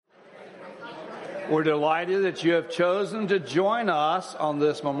We're delighted that you have chosen to join us on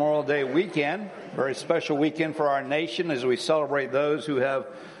this Memorial Day weekend, a very special weekend for our nation as we celebrate those who have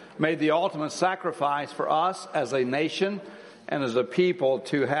made the ultimate sacrifice for us as a nation and as a people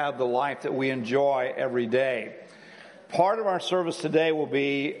to have the life that we enjoy every day. Part of our service today will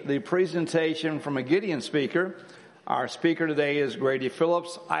be the presentation from a Gideon speaker. Our speaker today is Grady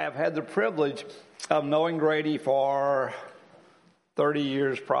Phillips. I have had the privilege of knowing Grady for 30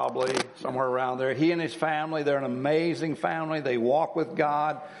 years probably, somewhere around there. He and his family, they're an amazing family. They walk with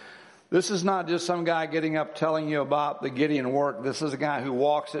God. This is not just some guy getting up telling you about the Gideon work. This is a guy who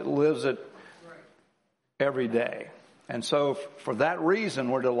walks it, lives it every day. And so for that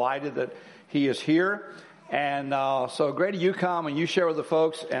reason, we're delighted that he is here. And so Grady, you come and you share with the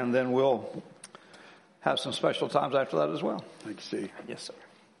folks, and then we'll have some special times after that as well. Thank you, Steve. Yes, sir.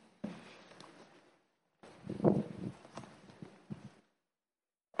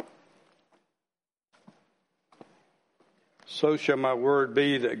 So shall my word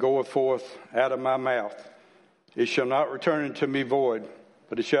be that goeth forth out of my mouth. It shall not return unto me void,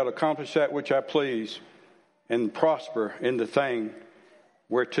 but it shall accomplish that which I please, and prosper in the thing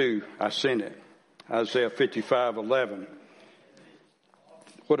whereto I send it. Isaiah 55:11.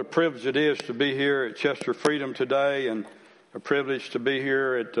 What a privilege it is to be here at Chester Freedom today, and a privilege to be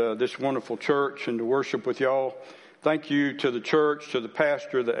here at this wonderful church and to worship with y'all. Thank you to the church, to the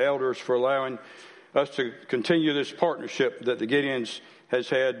pastor, the elders for allowing us to continue this partnership that the Gideons has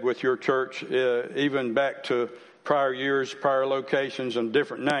had with your church, even back to prior years, prior locations, and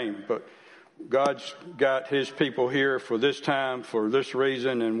different name. But God's got his people here for this time, for this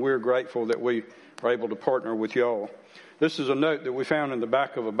reason, and we're grateful that we are able to partner with y'all. This is a note that we found in the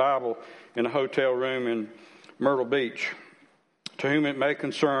back of a Bible in a hotel room in Myrtle Beach. To whom it may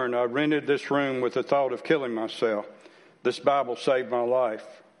concern, I rented this room with the thought of killing myself. This Bible saved my life.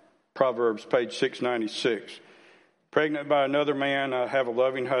 Proverbs, page 696. Pregnant by another man, I have a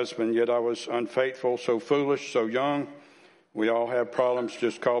loving husband, yet I was unfaithful, so foolish, so young. We all have problems.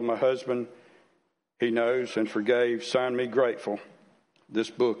 Just called my husband. He knows and forgave. Signed me grateful. This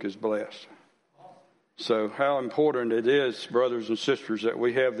book is blessed. So how important it is, brothers and sisters, that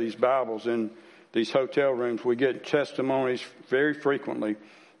we have these Bibles in these hotel rooms. We get testimonies very frequently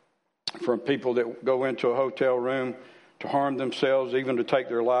from people that go into a hotel room to harm themselves, even to take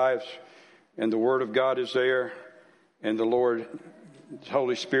their lives. And the Word of God is there. And the Lord, the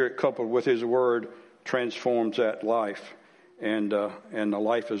Holy Spirit, coupled with His Word, transforms that life. And the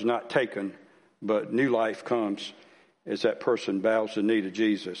life is not taken, but new life comes as that person bows the knee to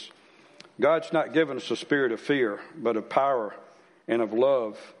Jesus. God's not given us a spirit of fear, but of power and of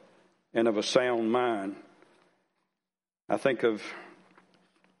love and of a sound mind. I think of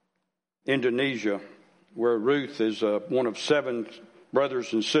Indonesia, where Ruth is one of 7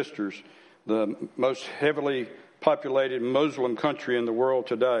 brothers and sisters, the most heavily populated Muslim country in the world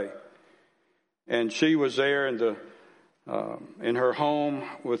today. And she was there in her home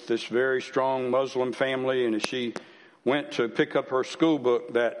with this very strong Muslim family, and as she went to pick up her school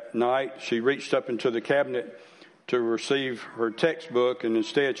book that night, she reached up into the cabinet to receive her textbook, and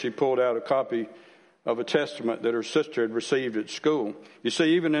instead she pulled out a copy of a testament that her sister had received at school. You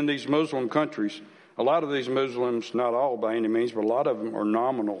see, even in these Muslim countries, a lot of these Muslims, not all by any means, but a lot of them are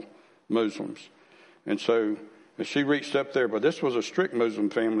nominal Muslims. And so she reached up there, but this was a strict Muslim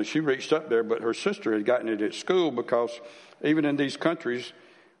family. She reached up there, but her sister had gotten it at school, because even in these countries,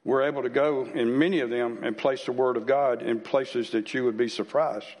 we're able to go in many of them and place the Word of God in places that you would be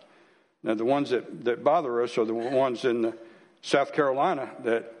surprised. Now, the ones that bother us are the ones in South Carolina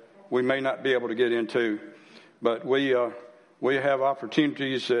that we may not be able to get into. But we have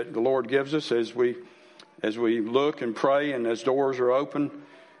opportunities that the Lord gives us as we look and pray and as doors are open.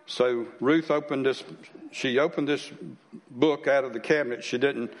 So Ruth opened this book out of the cabinet. She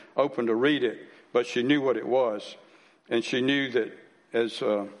didn't open to read it, but she knew what it was. And she knew that as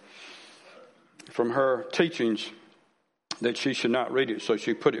from her teachings that she should not read it. So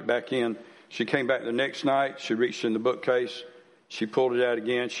she put it back in. She came back the next night. She reached in the bookcase. She pulled it out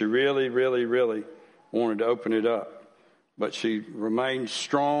again. She really, really, really wanted to open it up. But she remained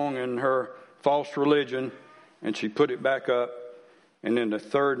strong in her false religion, and she put it back up. And then the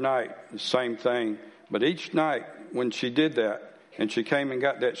third night, the same thing. But each night when she did that, and she came and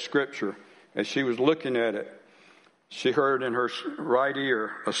got that scripture, as she was looking at it, she heard in her right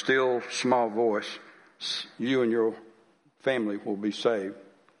ear a still small voice, "You and your family will be saved.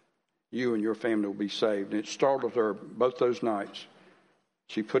 You and your family will be saved." And it startled her both those nights.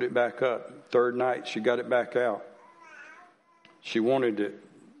 She put it back up. Third night, she got it back out. She wanted it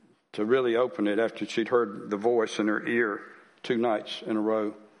to really open it after she'd heard the voice in her ear 2 nights in a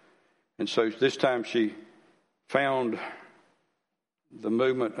row. And so this time she found the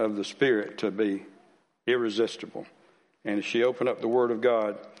movement of the Spirit to be irresistible. And as she opened up the Word of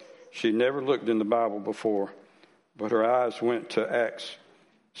God, she never looked in the Bible before, but her eyes went to Acts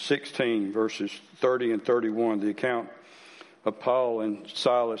 16, verses 30 and 31, the account of Paul and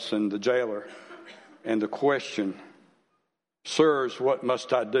Silas and the jailer, and the question, "Sirs, what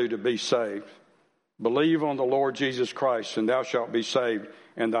must I do to be saved?" "Believe on the Lord Jesus Christ, and thou shalt be saved,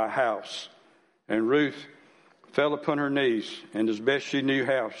 and thy house." And Ruth fell upon her knees, and as best she knew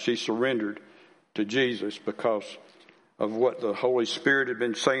how, she surrendered to Jesus because of what the Holy Spirit had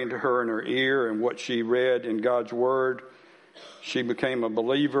been saying to her in her ear and what she read in God's Word. She became a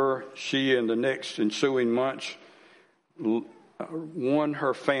believer. She, in the next ensuing months, won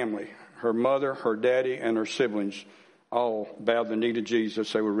her family, her mother, her daddy, and her siblings all bowed the knee to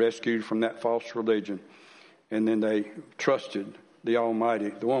Jesus. They were rescued from that false religion. And then they trusted the Almighty,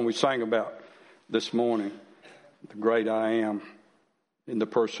 the one we sang about this morning, the great I am, in the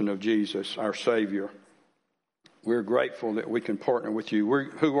person of Jesus, our Savior. We're grateful that we can partner with you.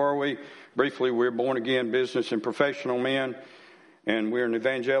 Who are we? Briefly, we're born-again business and professional men, and we're an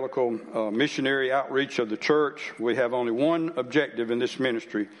evangelical missionary outreach of the church. We have only one objective in this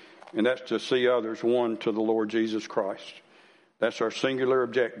ministry, and that's to see others won to the Lord Jesus Christ. That's our singular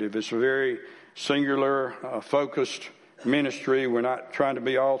objective. It's a very singular, focused ministry. We're not trying to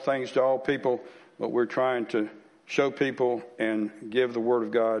be all things to all people, but we're trying to show people and give the Word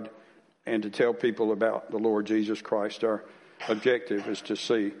of God and to tell people about the Lord Jesus Christ. Our objective is to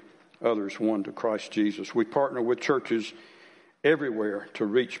see others won to Christ Jesus. We partner with churches everywhere to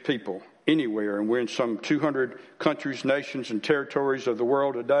reach people anywhere, and we're in some 200 countries, nations, and territories of the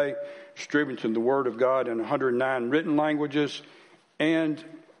world today, distributing the Word of God in 109 written languages and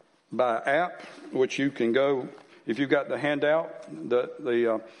by app, which you can go, if you've got the handout that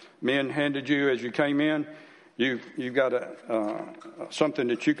the men handed you as you came in, you've got something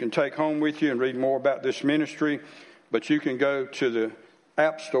that you can take home with you and read more about this ministry. But you can go to the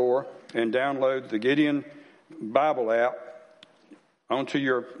App Store and download the Gideon Bible app onto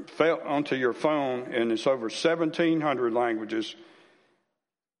your phone, and it's over 1,700 languages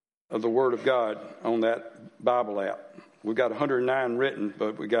of the Word of God on that Bible app. We've got 109 written,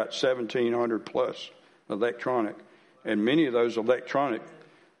 but we got 1,700 plus electronic. And many of those electronic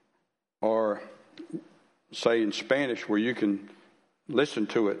are, say, in Spanish, where you can listen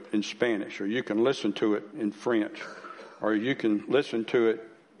to it in Spanish, or you can listen to it in French, or you can listen to it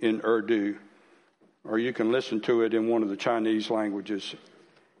in Urdu, or you can listen to it in one of the Chinese languages.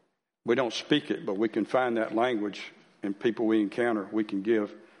 We don't speak it, but we can find that language, and people we encounter, we can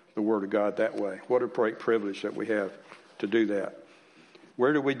give the Word of God that way. What a great privilege that we have to do that.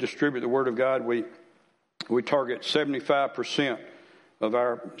 Where do we distribute the Word of God? We target 75% of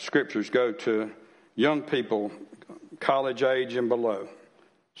our scriptures go to young people, college age and below.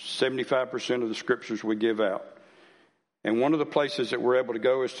 75% of the scriptures we give out. And one of the places that we're able to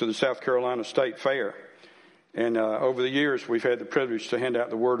go is to the South Carolina State Fair. And over the years, we've had the privilege to hand out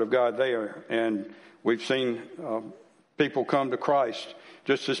the Word of God there. And we've seen people come to Christ.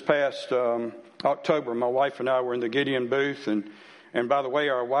 Just this past October, my wife and I were in the Gideon booth. And by the way,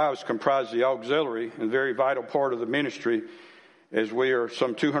 our wives comprise the auxiliary, a very vital part of the ministry, as we are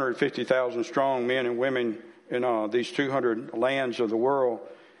some 250,000 strong men and women in these 200 lands of the world.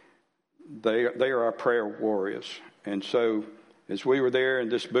 They are our prayer warriors. And so as we were there in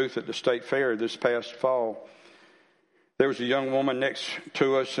this booth at the State Fair this past fall, there was a young woman next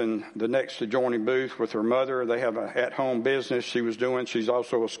to us in the next adjoining booth with her mother. They have an at-home business she's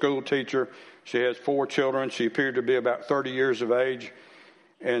also a school teacher. She has 4 children. She appeared to be about 30 years of age.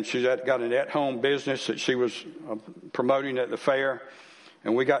 And she's got an at-home business that she was promoting at the fair.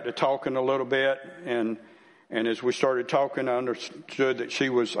 And we got to talking a little bit. And as we started talking, I understood that she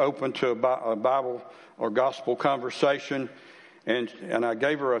was open to a Bible or gospel conversation. And I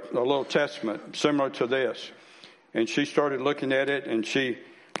gave her a little testament similar to this. And she started looking at it, and she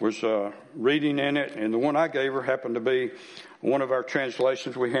was reading in it. And the one I gave her happened to be one of our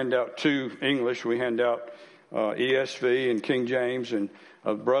translations. We hand out 2 English. We hand out ESV and King James. And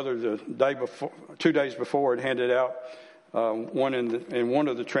a brother the day before, 2 days before, had handed out one in one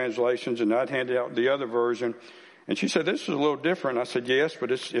of the translations, and I'd handed out the other version. And she said, "This is a little different." I said, "Yes,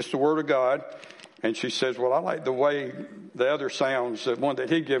 but it's the Word of God." And she says, "Well, I like the way the other sounds. The one that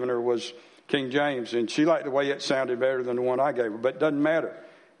he'd given her was King James, and she liked the way it sounded better than the one I gave her. But it doesn't matter.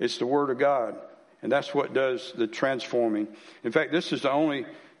 It's the Word of God, and that's what does the transforming. In fact, this is the only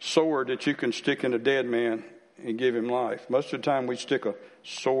sword that you can stick in a dead man and give him life. Most of the time we stick a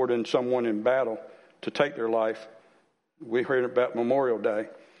sword in someone in battle to take their life. We heard about Memorial Day.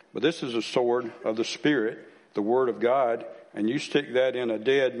 But this is a sword of the Spirit, the Word of God, and you stick that in a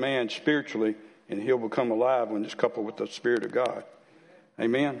dead man spiritually, and he'll become alive when it's coupled with the Spirit of God.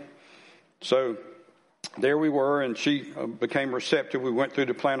 Amen. So there we were, and she became receptive. We went through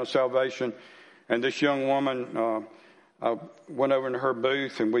the plan of salvation, and this young woman went over into her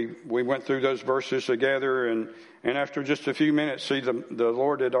booth, and we went through those verses together, and after just a few minutes, see, the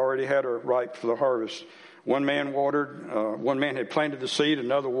Lord had already had her ripe for the harvest. One man had planted the seed,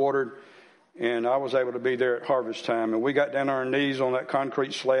 another watered, and I was able to be there at harvest time. And we got down on our knees on that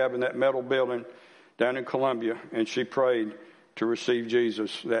concrete slab in that metal building down in Columbia, and she prayed to receive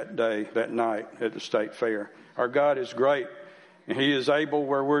Jesus that day, that night at the state fair. Our God is great, and He is able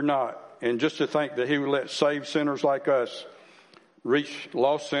where we're not. And just to think that He would let saved sinners like us reach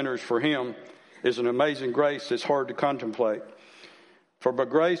lost sinners for Him is an amazing grace that's hard to contemplate. For by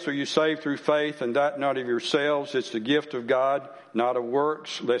grace are you saved through faith, and that not of yourselves. It's the gift of God, not of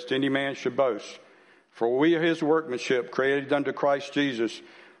works, lest any man should boast. For we are His workmanship, created unto Christ Jesus,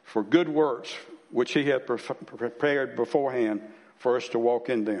 for good works, which He hath prepared beforehand for us to walk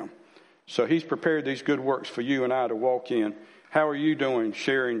in them. So He's prepared these good works for you and I to walk in. How are you doing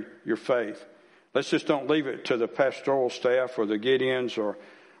sharing your faith? Let's just don't leave it to the pastoral staff or the Gideons or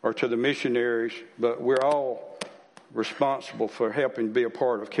to the missionaries, but we're all responsible for helping be a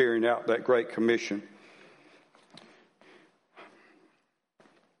part of carrying out that great commission.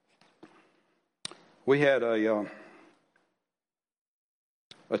 We had a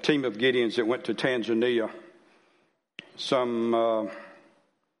team of Gideons that went to Tanzania some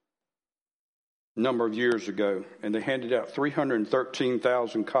number of years ago, and they handed out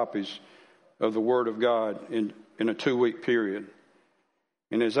 313,000 copies of the Word of God in a 2-week period.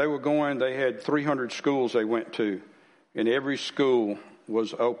 And as they were going, they had 300 schools they went to, and every school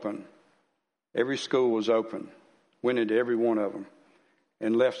was open. Every school was open. Went into every one of them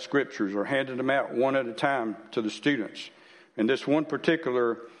and left scriptures or handed them out one at a time to the students. And this one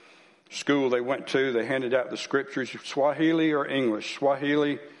particular school they went to, they handed out the scriptures, Swahili or English,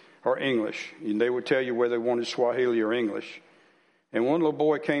 Swahili or English. And they would tell you whether they wanted Swahili or English. And one little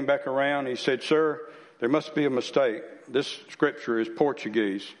boy came back around, and he said, "Sir, there must be a mistake. This scripture is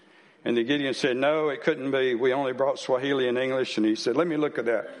Portuguese." And the Gideon said, "No, it couldn't be. We only brought Swahili and English." And he said, "Let me look at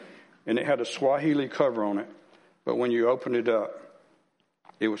that." And it had a Swahili cover on it. But when you opened it up,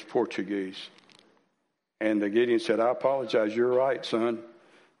 it was Portuguese. And the Gideon said, "I apologize. You're right, son.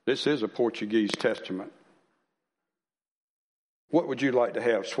 This is a Portuguese testament. What would you like to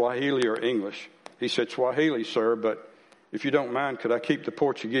have, Swahili or English?" He said, "Swahili, sir, but if you don't mind, could I keep the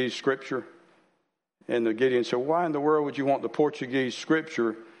Portuguese scripture?" And the Gideon said, "Why in the world would you want the Portuguese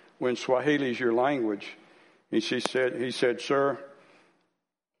scripture when Swahili is your language?" And he said, "Sir,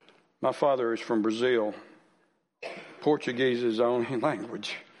 my father is from Brazil. Portuguese is the only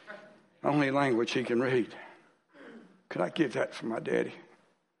language he can read. Could I give that for my daddy?"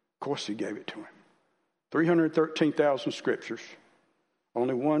 Of course he gave it to him. 313,000 scriptures.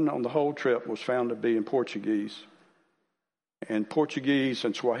 Only one on the whole trip was found to be in Portuguese. And Portuguese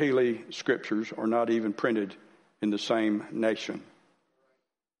and Swahili scriptures are not even printed in the same nation.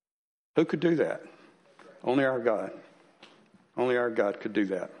 Who could do that? Only our God. Only our God could do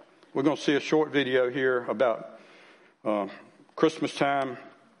that. We're going to see a short video here about Christmas time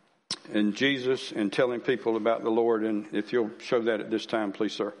and Jesus and telling people about the Lord. And if you'll show that at this time,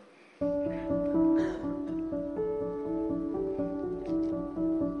 please, sir.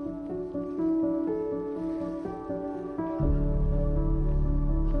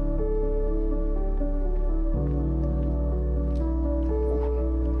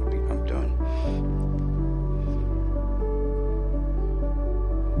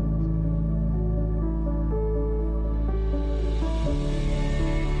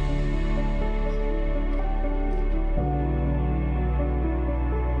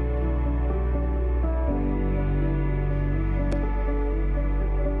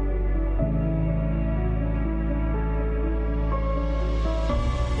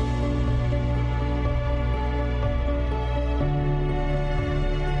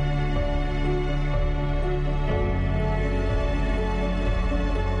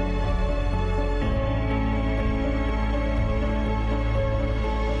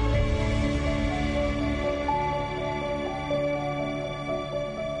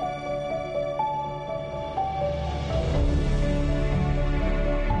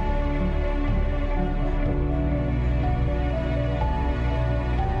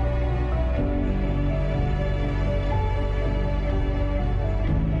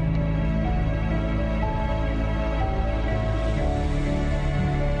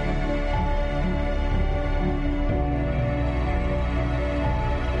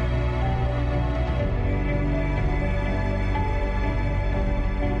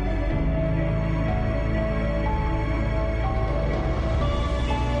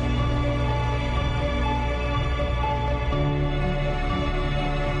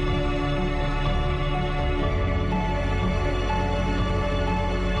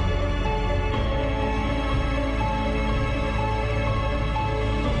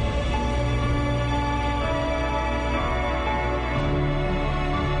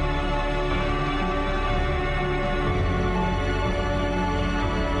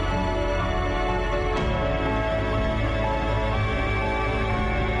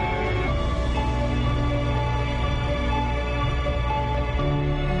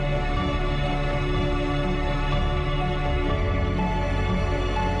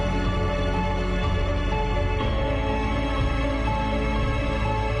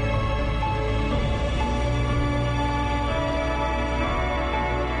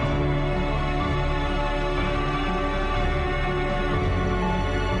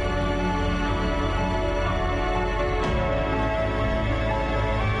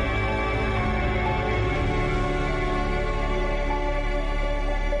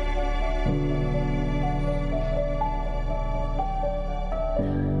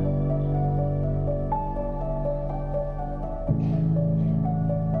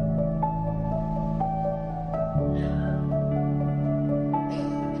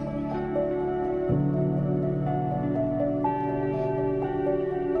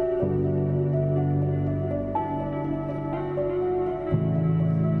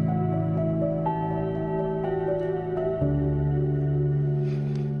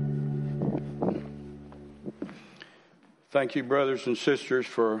 Thank you, brothers and sisters,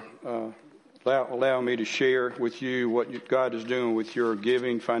 for allowing me to share with you what God is doing with your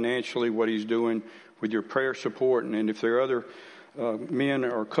giving financially, what He's doing with your prayer support. And if there are other men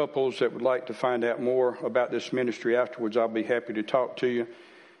or couples that would like to find out more about this ministry afterwards, I'll be happy to talk to you.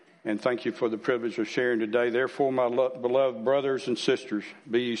 And thank you for the privilege of sharing today. Therefore, my beloved brothers and sisters,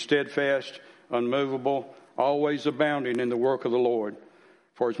 be ye steadfast, unmovable, always abounding in the work of the Lord,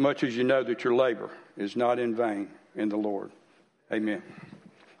 for as much as you know that your labor is not in vain in the Lord. Amen.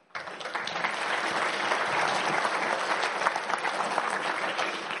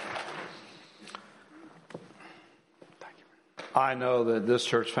 I know that this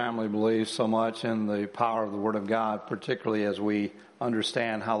church family believes so much in the power of the Word of God, particularly as we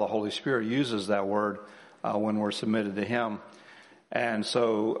understand how the Holy Spirit uses that Word when we're submitted to Him. And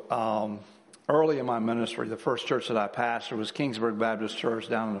so early in my ministry, the first church that I pastored was Kingsburg Baptist Church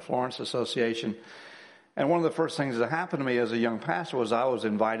down in the Florence Association. And one of the first things that happened to me as a young pastor was I was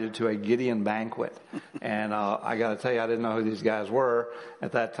invited to a Gideon banquet. And I got to tell you, I didn't know who these guys were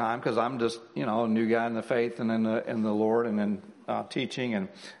at that time because I'm just, a new guy in the faith and in the Lord and in teaching and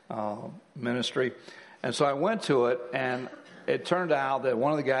ministry. And so I went to it, and it turned out that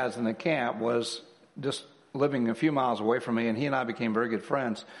one of the guys in the camp was just living a few miles away from me, and he and I became very good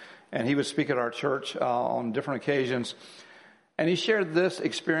friends. And he would speak at our church on different occasions. And he shared this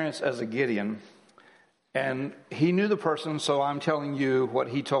experience as a Gideon. And he knew the person, so I'm telling you what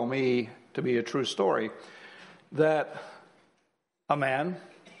he told me to be a true story, that a man,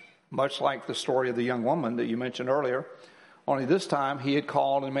 much like the story of the young woman that you mentioned earlier, only this time he had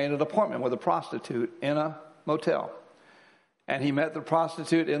called and made an appointment with a prostitute in a motel. And he met the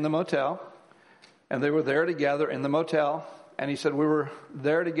prostitute in the motel, and they were there together in the motel. And he said, we were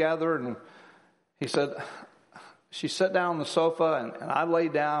there together, and he said, she sat down on the sofa, and I lay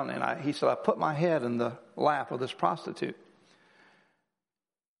down, and he said, I put my head in the lap of this prostitute.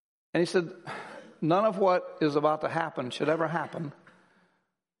 And he said, none of what is about to happen should ever happen.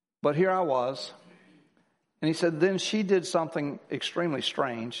 But here I was. And he said, then she did something extremely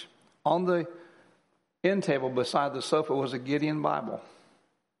strange. On the end table beside the sofa was a Gideon Bible.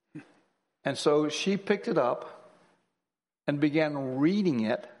 And so she picked it up and began reading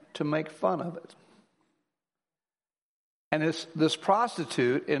it to make fun of it. And this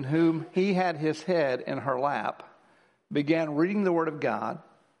prostitute, in whom he had his head in her lap, began reading the Word of God.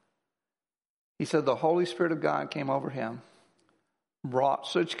 He said the Holy Spirit of God came over him, brought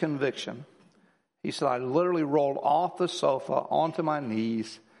such conviction. He said, I literally rolled off the sofa onto my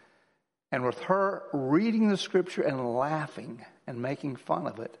knees, and with her reading the Scripture and laughing and making fun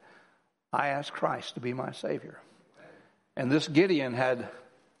of it, I asked Christ to be my Savior. And this Gideon had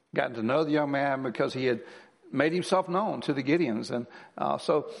gotten to know the young man because he had made himself known to the Gideons. And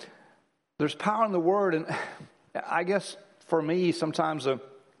so there's power in the Word. And I guess for me, sometimes the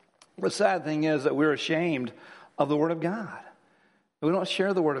sad thing is that we're ashamed of the Word of God. We don't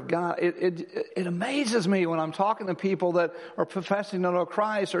share the Word of God. It amazes me when I'm talking to people that are professing to know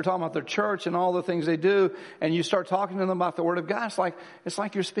Christ or talking about their church and all the things they do, and you start talking to them about the Word of God. It's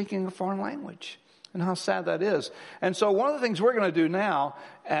like you're speaking a foreign language. And how sad that is. And so one of the things we're going to do now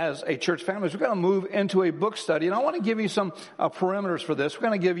as a church family is we're going to move into a book study. And I want to give you some perimeters for this. We're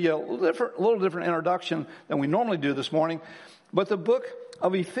going to give you a little different introduction than we normally do this morning. But the book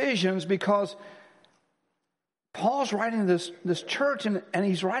of Ephesians, because Paul's writing to this church, and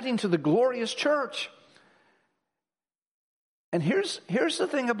he's writing to the glorious church. And here's the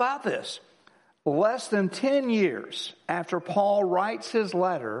thing about this. Less than 10 years after Paul writes his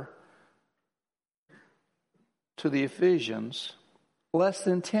letter to the Ephesians, less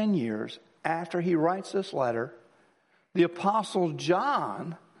than 10 years after he writes this letter, the Apostle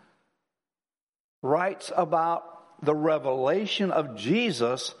John writes about the revelation of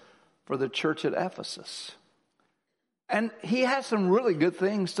Jesus for the church at Ephesus. And he has some really good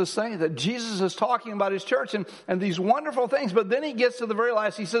things to say, that Jesus is talking about his church and these wonderful things. But then he gets to the very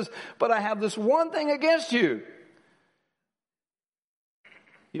last, he says, but I have this one thing against you.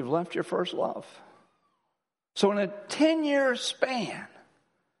 You've left your first love. So in a 10-year span,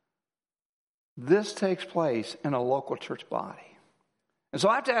 this takes place in a local church body. And so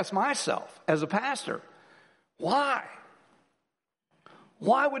I have to ask myself, as a pastor, why?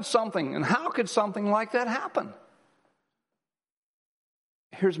 Why would something, and how could something like that happen?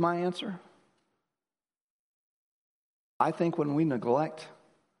 Here's my answer. I think when we neglect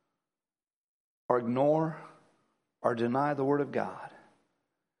or ignore or deny the Word of God,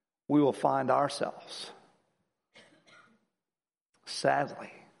 we will find ourselves,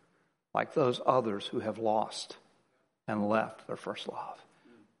 sadly, like those others who have lost and left their first love.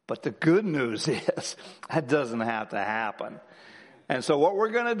 But the good news is that doesn't have to happen. And so what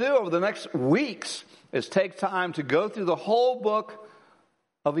we're going to do over the next weeks is take time to go through the whole book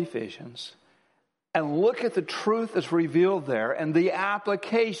of Ephesians and look at the truth that's revealed there and the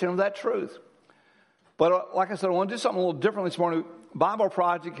application of that truth. But like I said, I want to do something a little differently this morning. Bible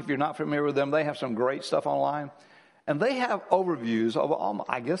Project, if you're not familiar with them, they have some great stuff online. And they have overviews of,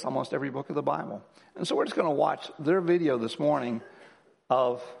 almost every book of the Bible. And so we're just going to watch their video this morning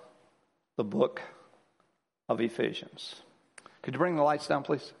of the book of Ephesians. Could you bring the lights down,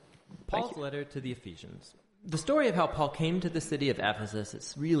 please? Paul's letter to the Ephesians. The story of how Paul came to the city of Ephesus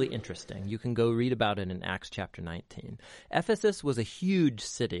is really interesting. You can go read about it in Acts chapter 19. Ephesus was a huge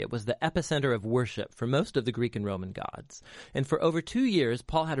city. It was the epicenter of worship for most of the Greek and Roman gods. And for over 2 years,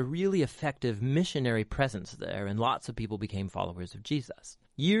 Paul had a really effective missionary presence there, and lots of people became followers of Jesus.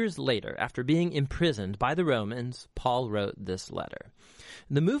 Years later, after being imprisoned by the Romans, Paul wrote this letter.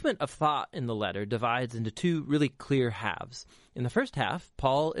 The movement of thought in the letter divides into two really clear halves. In the first half,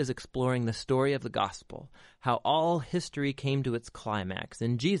 Paul is exploring the story of the gospel, how all history came to its climax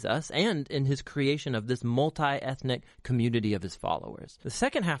in Jesus and in his creation of this multi-ethnic community of his followers. The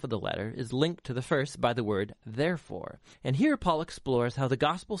second half of the letter is linked to the first by the word therefore. And here Paul explores how the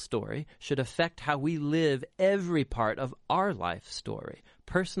gospel story should affect how we live every part of our life story,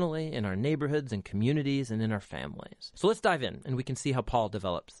 personally, in our neighborhoods and communities, and in our families. So let's dive in, and we can see how Paul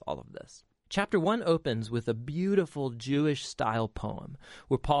develops all of this. Chapter 1 opens with a beautiful Jewish-style poem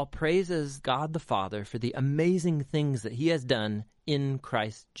where Paul praises God the Father for the amazing things that he has done in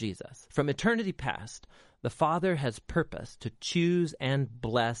Christ Jesus. From eternity past, the Father has purposed to choose and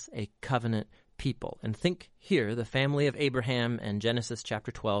bless a covenant people. And think here, the family of Abraham and Genesis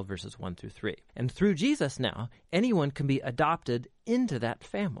chapter 12, verses 1 through 3. And through Jesus now, anyone can be adopted into that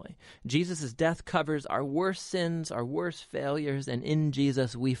family. Jesus' death covers our worst sins, our worst failures, and in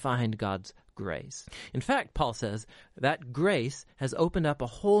Jesus we find God's grace. In fact, Paul says that grace has opened up a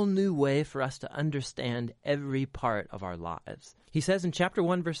whole new way for us to understand every part of our lives. He says in chapter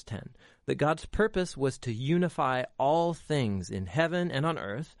 1, verse 10, that God's purpose was to unify all things in heaven and on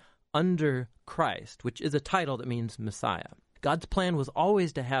earth under Christ, which is a title that means Messiah. God's plan was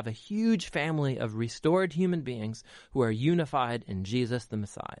always to have a huge family of restored human beings who are unified in Jesus the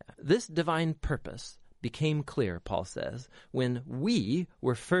Messiah. This divine purpose became clear, Paul says, when we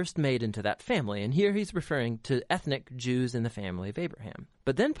were first made into that family. And here he's referring to ethnic Jews in the family of Abraham.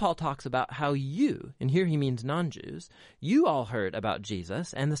 But then Paul talks about how you, and here he means non-Jews, you all heard about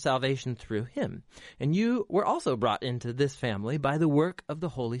Jesus and the salvation through him. And you were also brought into this family by the work of the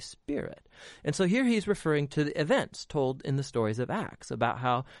Holy Spirit. And so here he's referring to the events told in the stories of Acts about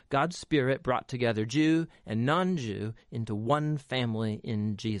how God's Spirit brought together Jew and non-Jew into one family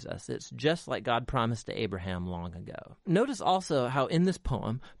in Jesus. It's just like God promised to Abraham long ago. Notice also how in this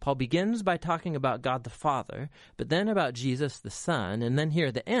poem, Paul begins by talking about God the Father, but then about Jesus the Son, and then here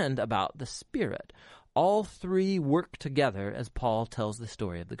at the end about the Spirit. All three work together as Paul tells the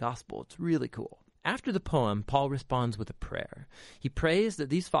story of the gospel. It's really cool. After the poem, Paul responds with a prayer. He prays that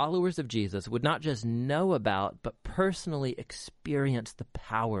these followers of Jesus would not just know about, but personally experience the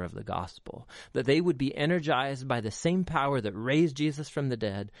power of the gospel, that they would be energized by the same power that raised Jesus from the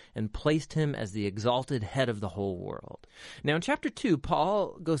dead and placed him as the exalted head of the whole world. Now in chapter 2,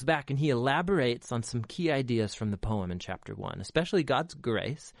 Paul goes back and he elaborates on some key ideas from the poem in chapter 1, especially God's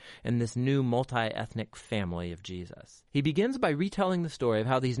grace and this new multi-ethnic family of Jesus. He begins by retelling the story of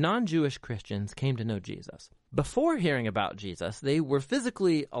how these non-Jewish Christians came to know Jesus. Before hearing about Jesus, they were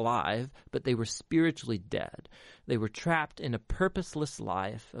physically alive, but they were spiritually dead. They were trapped in a purposeless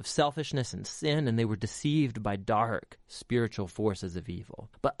life of selfishness and sin, and they were deceived by dark spiritual forces of evil.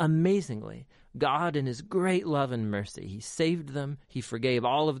 But amazingly, God, in his great love and mercy, he saved them, he forgave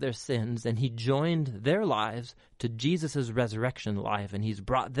all of their sins, and he joined their lives to Jesus' resurrection life, and he's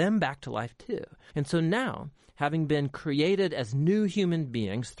brought them back to life too. And so now, having been created as new human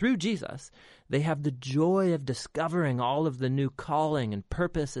beings through Jesus, they have the joy of discovering all of the new calling and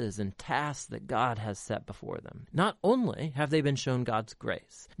purposes and tasks that God has set before them. Not only have they been shown God's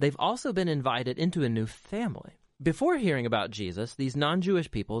grace, they've also been invited into a new family. Before hearing about Jesus, these non-Jewish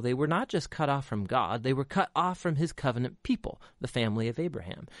people, they were not just cut off from God, they were cut off from his covenant people, the family of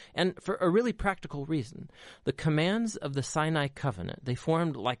Abraham. And for a really practical reason, the commands of the Sinai covenant, they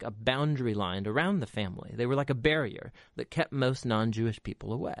formed like a boundary line around the family. They were like a barrier that kept most non-Jewish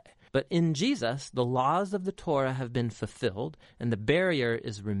people away. But in Jesus, the laws of the Torah have been fulfilled, and the barrier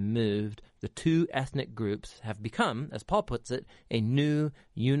is removed The two ethnic groups have become, as Paul puts it, a new,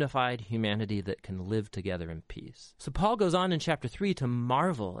 unified humanity that can live together in peace. So Paul goes on in chapter 3 to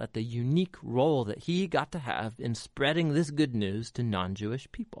marvel at the unique role that he got to have in spreading this good news to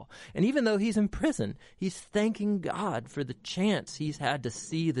non-Jewish people. And even though he's in prison, he's thanking God for the chance he's had to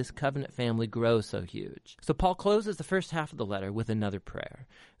see this covenant family grow so huge. So Paul closes the first half of the letter with another prayer.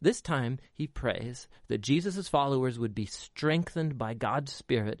 This time, he prays that Jesus' followers would be strengthened by God's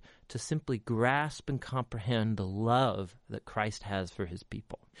Spirit to simply grasp and comprehend the love that Christ has for his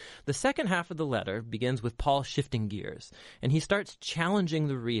people. The second half of the letter begins with Paul shifting gears, and he starts challenging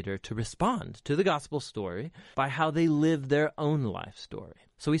the reader to respond to the gospel story by how they live their own life story.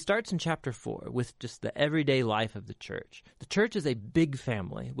 So he starts in chapter 4 with just the everyday life of the church. The church is a big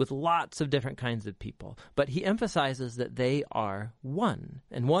family with lots of different kinds of people, but he emphasizes that they are one.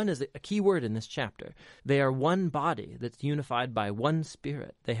 And one is a key word in this chapter. They are one body that's unified by one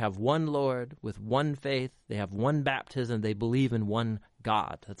Spirit. They have one Lord with one faith. They have one baptism. They believe in one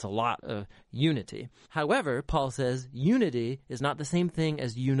God. That's a lot of unity. However, Paul says unity is not the same thing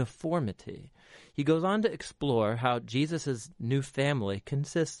as uniformity. He goes on to explore how Jesus' new family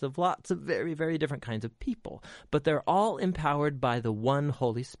consists of lots of very, very different kinds of people, but they're all empowered by the one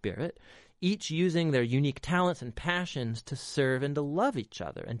Holy Spirit, each using their unique talents and passions to serve and to love each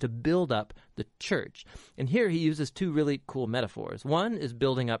other and to build up the church. And here he uses two really cool metaphors. One is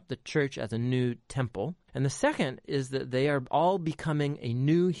building up the church as a new temple, and the second is that they are all becoming a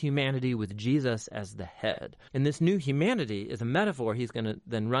new humanity with Jesus as the head. And this new humanity is a metaphor he's going to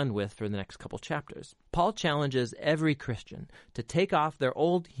then run with for the next couple chapters. Paul challenges every Christian to take off their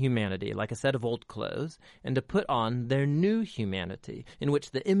old humanity, like a set of old clothes, and to put on their new humanity, in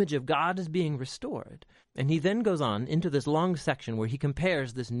which the image of God is being restored. And he then goes on into this long section where he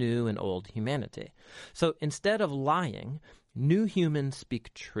compares this new and old humanity. So instead of lying, new humans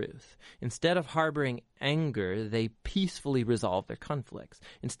speak truth. Instead of harboring anger, they peacefully resolve their conflicts.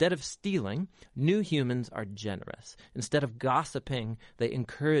 Instead of stealing, new humans are generous. Instead of gossiping, they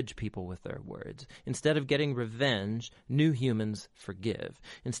encourage people with their words. Instead of getting revenge, new humans forgive.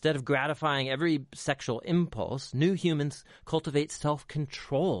 Instead of gratifying every sexual impulse, new humans cultivate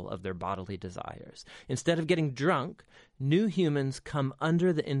self-control of their bodily desires. Instead of getting drunk, new humans come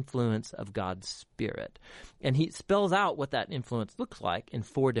under the influence of God's Spirit. And he spells out what that influence looks like in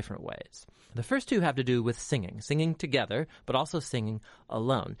 4 different ways. The first 2 have to do with singing together, but also singing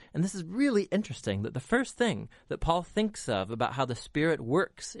alone. And this is really interesting that the first thing that Paul thinks of about how the Spirit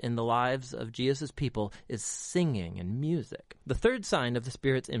works in the lives of Jesus' people is singing and music. The third sign of the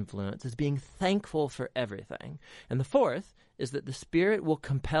Spirit's influence is being thankful for everything. And the fourth is that the Spirit will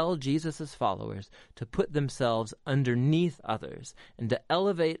compel Jesus' followers to put themselves underneath others and to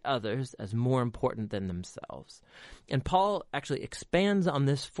elevate others as more important than themselves. And Paul actually expands on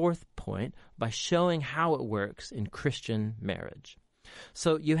this fourth point by showing how it works in Christian marriage.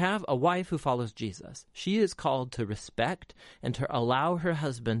 So you have a wife who follows Jesus. She is called to respect and to allow her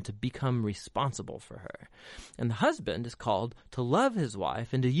husband to become responsible for her. And the husband is called to love his wife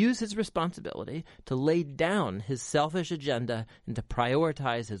and to use his responsibility to lay down his selfish agenda and to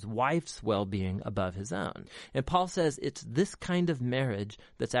prioritize his wife's well-being above his own. And Paul says it's this kind of marriage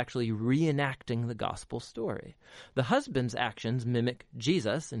that's actually reenacting the gospel story. The husband's actions mimic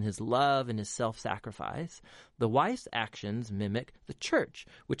Jesus in his love and his self-sacrifice. The wife's actions mimic the church,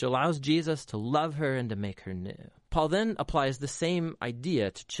 which allows Jesus to love her and to make her new. Paul then applies the same idea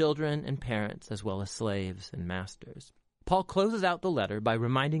to children and parents as well as slaves and masters. Paul closes out the letter by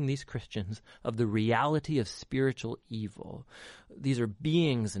reminding these Christians of the reality of spiritual evil. These are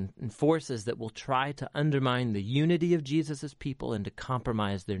beings and forces that will try to undermine the unity of Jesus' people and to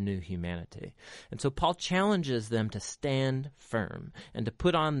compromise their new humanity. And so Paul challenges them to stand firm and to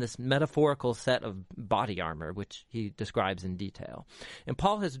put on this metaphorical set of body armor, which he describes in detail. And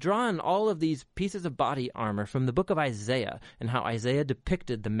Paul has drawn all of these pieces of body armor from the book of Isaiah and how Isaiah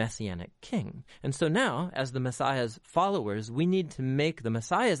depicted the Messianic king. And so now, as the Messiah's followers, we need to make the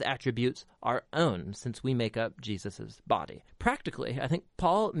Messiah's attributes our own, since we make up Jesus' body. Practically, I think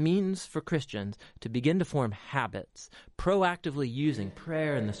Paul means for Christians to begin to form habits, proactively using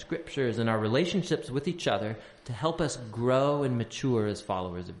prayer and the scriptures and our relationships with each other to help us grow and mature as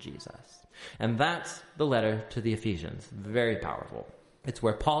followers of Jesus. And that's the letter to the Ephesians. Very powerful. It's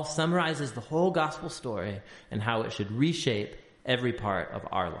where Paul summarizes the whole gospel story and how it should reshape every part of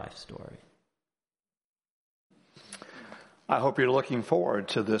our life story. I hope you're looking forward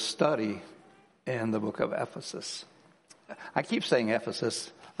to this study in the book of Ephesus. I keep saying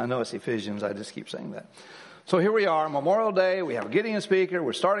Ephesus. I know it's Ephesians. I just keep saying that. So here we are, Memorial Day. We have a Gideon speaker.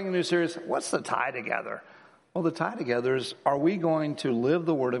 We're starting a new series. What's the tie together? Well, the tie together is, are we going to live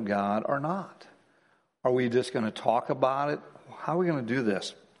the Word of God or not? Are we just going to talk about it? How are we going to do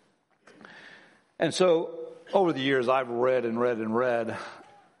this? And so, over the years, I've read and read and read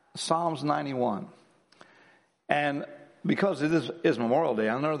Psalms 91. And because it is Memorial Day,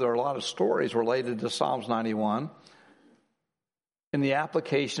 I know there are a lot of stories related to Psalms 91 in the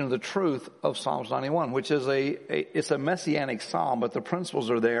application of the truth of Psalms 91, which is it's a messianic psalm, but the principles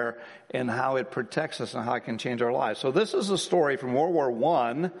are there in how it protects us and how it can change our lives. So this is a story from World War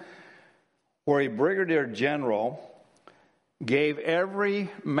I where a brigadier general gave every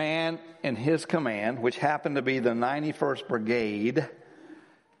man in his command, which happened to be the 91st Brigade,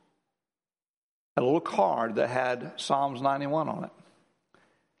 a little card that had Psalms 91 on it.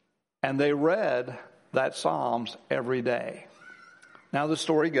 And they read that Psalms every day. Now the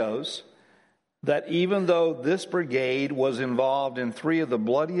story goes that even though this brigade was involved in 3 of the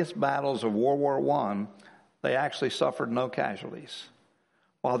bloodiest battles of World War I, they actually suffered no casualties,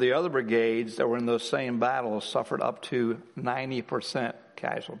 while the other brigades that were in those same battles suffered up to 90%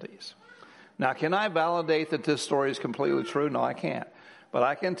 casualties. Now, can I validate that this story is completely true? No, I can't. But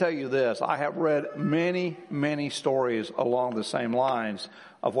I can tell you this, I have read many, many stories along the same lines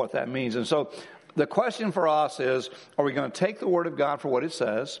of what that means. And so the question for us is, are we going to take the Word of God for what it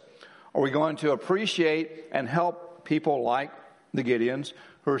says? Are we going to appreciate and help people like the Gideons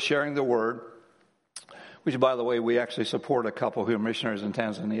who are sharing the Word? Which, by the way, we actually support a couple who are missionaries in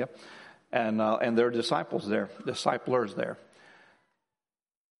Tanzania, and their disciplers there.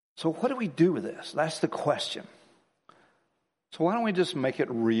 So what do we do with this? That's the question. So why don't we just make it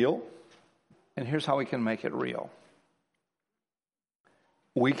real? And here's how we can make it real.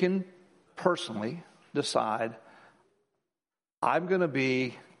 We can personally decide, I'm going to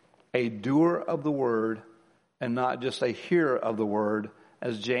be a doer of the Word and not just a hearer of the Word,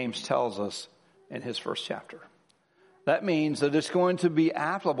 as James tells us in his first chapter. That means that it's going to be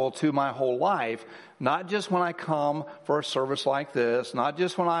applicable to my whole life, not just when I come for a service like this, not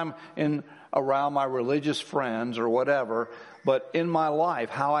just when I'm around my religious friends or whatever, but in my life,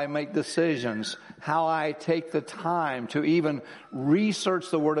 how I make decisions, how I take the time to even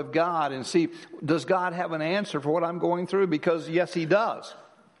research the Word of God and see, does God have an answer for what I'm going through? Because yes, He does.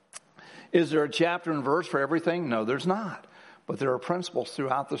 Is there a chapter and verse for everything? No, there's not. But there are principles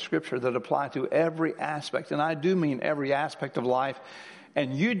throughout the Scripture that apply to every aspect. And I do mean every aspect of life.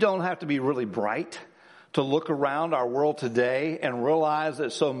 And you don't have to be really bright to look around our world today and realize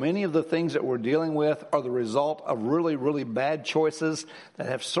that so many of the things that we're dealing with are the result of really, really bad choices that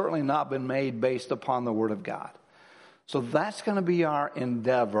have certainly not been made based upon the Word of God. So that's going to be our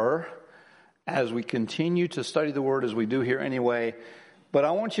endeavor as we continue to study the Word as we do here anyway. But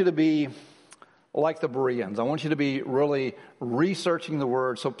I want you to be like the Bereans. I want you to be really researching the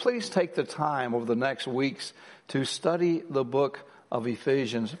Word. So please take the time over the next weeks to study the book of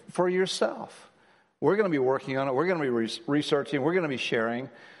Ephesians for yourself. We're going to be working on it. We're going to be researching. We're going to be sharing.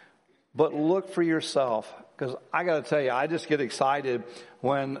 But look for yourself. Because I got to tell you, I just get excited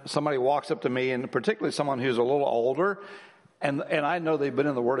when somebody walks up to me, and particularly someone who's a little older, and I know they've been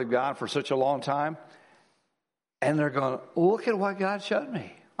in the Word of God for such a long time, and they're going, look at what God showed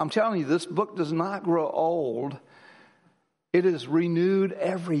me. I'm telling you, this book does not grow old. It is renewed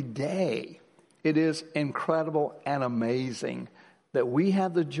every day. It is incredible and amazing that we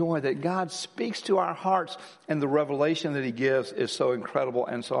have the joy that God speaks to our hearts, and the revelation that He gives is so incredible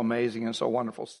and so amazing and so wonderful.